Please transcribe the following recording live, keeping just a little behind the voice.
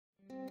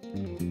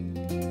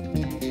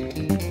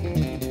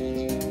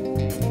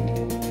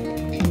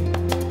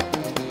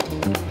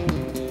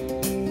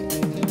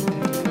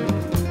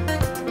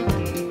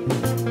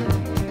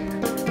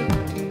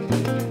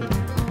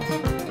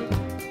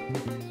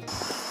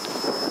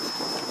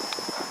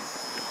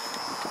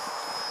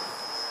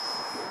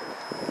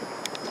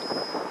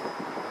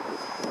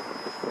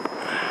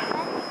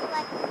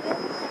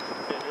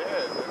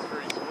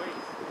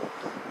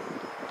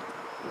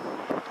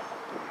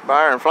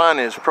Byron flying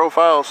his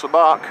profile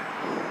Sbach.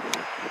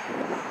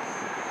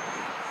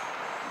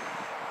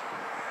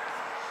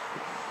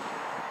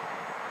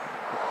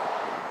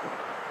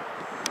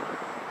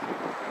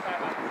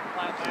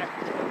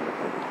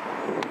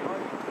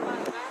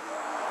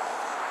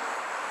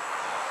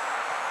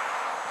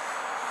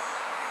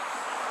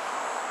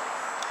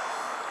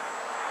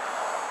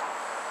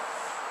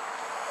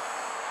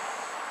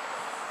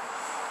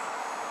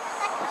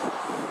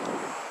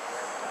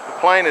 The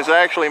plane is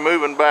actually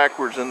moving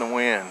backwards in the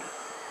wind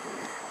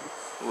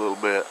a little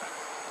bit.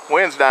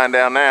 Wind's dying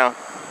down now.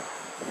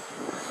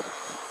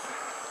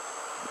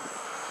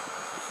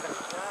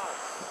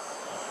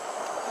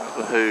 That's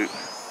a hoot.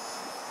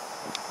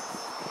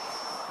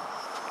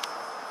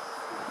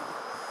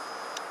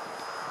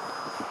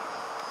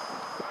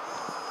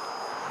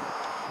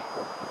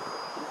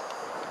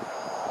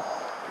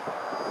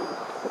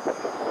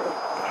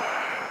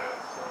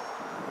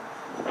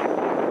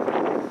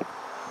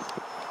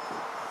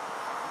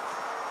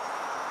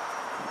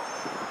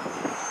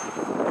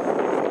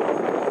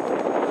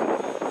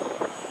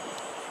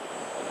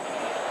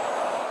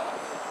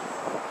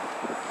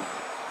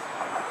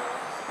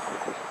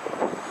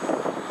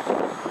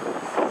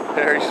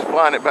 There, he's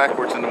flying it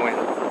backwards in the wind.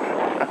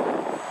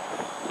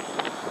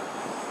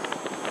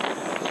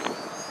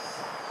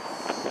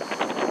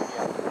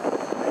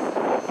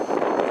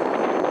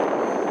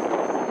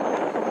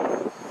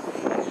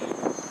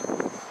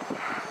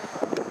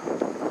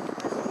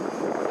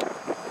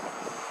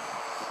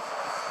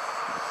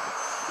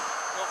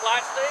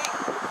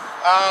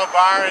 Oh,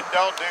 Byron,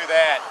 don't do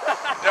that.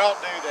 Don't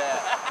do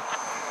that.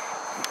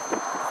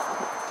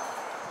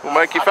 We'll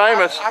make you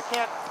famous. I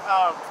can't.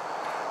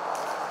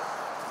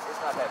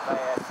 It's not that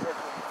bad.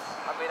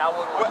 I mean, I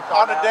wouldn't want to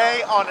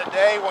on a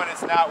day when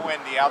it's not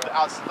windy, I'd love to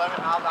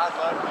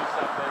do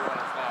someday when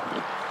it's not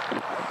windy.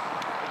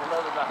 It's a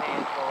little bit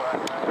handful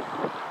right now.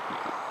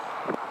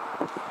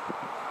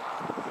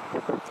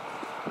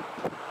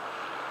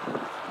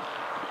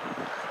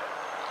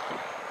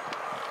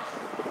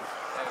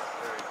 That's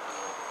very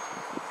cool.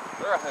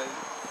 They're a hoot.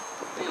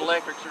 The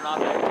electrics are not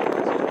that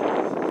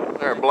good.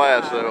 They're a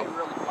blast, though. They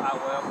really fly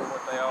well for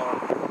what they are.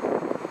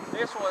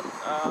 This one,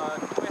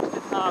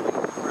 Twisted Hobby,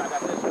 where I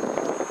got this one.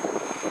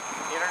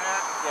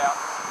 Internet? Yeah.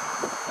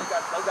 They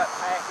got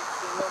package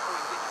deals where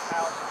you get your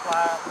power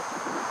supply,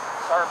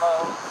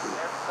 servos, and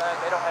everything.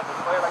 They don't have the,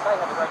 well, they may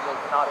have the radios,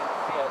 but not in the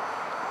kit.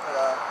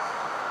 But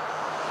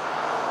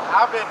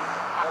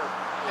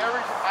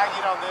I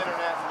get on the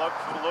internet and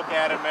look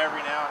at them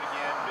every now and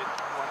again, but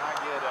when we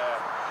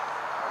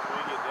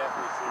get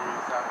deathly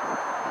serious, I'll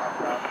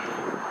probably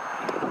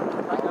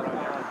I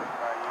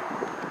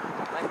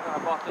think when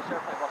I bought this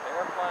airplane, I bought the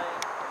airplane,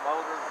 the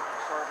motor, the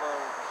servo,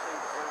 the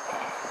seat,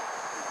 everything.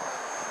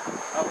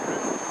 Oh,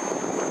 really?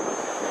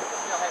 You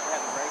still have to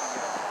have the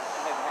radio.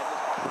 You have to have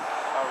this one.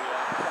 Oh,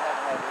 yeah. You still have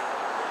to have it.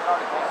 It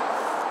already has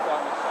it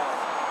on the same.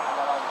 I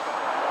got all the stuff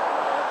on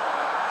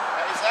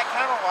there. Is that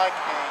kind of like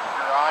a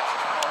garage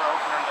door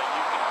opener that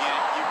you can get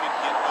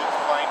each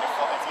plane to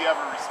fly? If you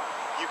ever,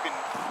 you can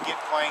get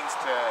planes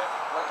to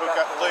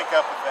link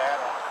up with that.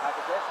 I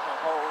could definitely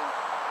hold.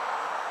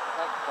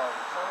 So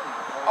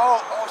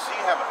you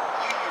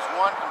use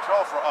one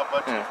control for a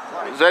bunch of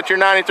planes. Is that your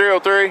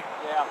 9303?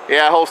 Yeah.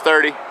 Yeah, it holds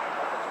 30. Some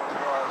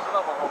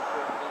of them hold 15.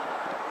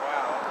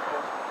 Wow.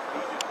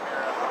 You just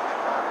pair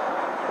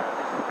up.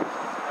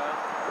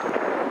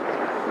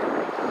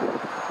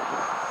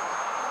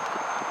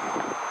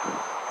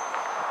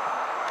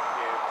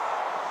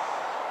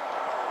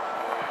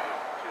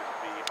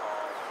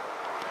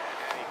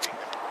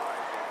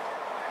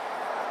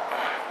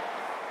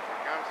 Here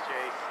comes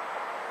Chase.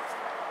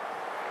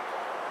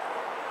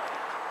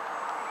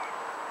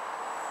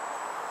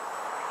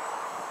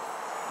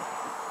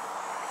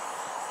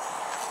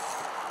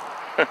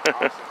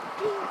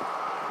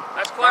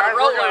 That's quite a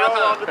rollout,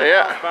 huh?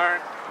 Yeah.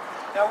 Byron.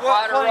 Now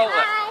Quite a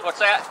rollout. What's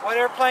that? what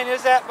airplane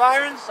is that,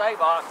 Byron?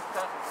 Sbach,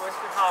 come from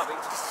Twisted Hobby.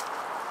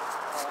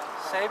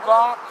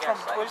 Sbach Yeah, from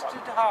Sbach.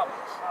 Twisted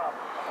Hobbies.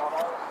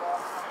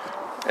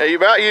 Yeah, you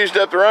about used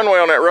up the runway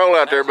on that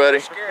rollout there, buddy.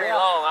 Scary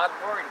long. I'm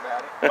worried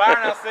about it.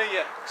 Byron, I'll see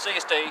you. See you,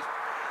 Steve.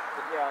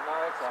 But yeah, no,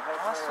 it's a heck of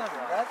an Awesome.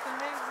 airplane. Nothing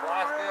needs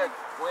Flies more. good.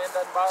 Wind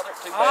doesn't bother it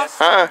too bad.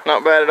 Awesome.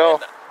 Not bad at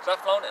all. So I've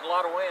flown it in a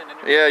lot of wind. And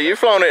Yeah, you've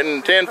flown it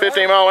in 10,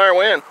 15 mile an hour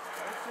wind.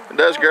 It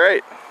does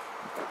great. I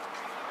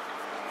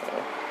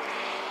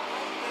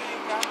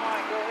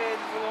might go ahead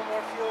and put a little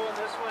more fuel in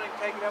this one and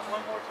take it up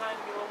one more time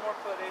to get a little more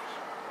footage.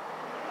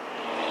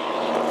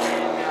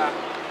 And,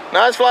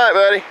 Nice flight,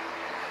 buddy.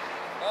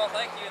 well,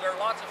 thank you. They're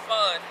lots of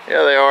fun.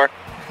 Yeah, they are.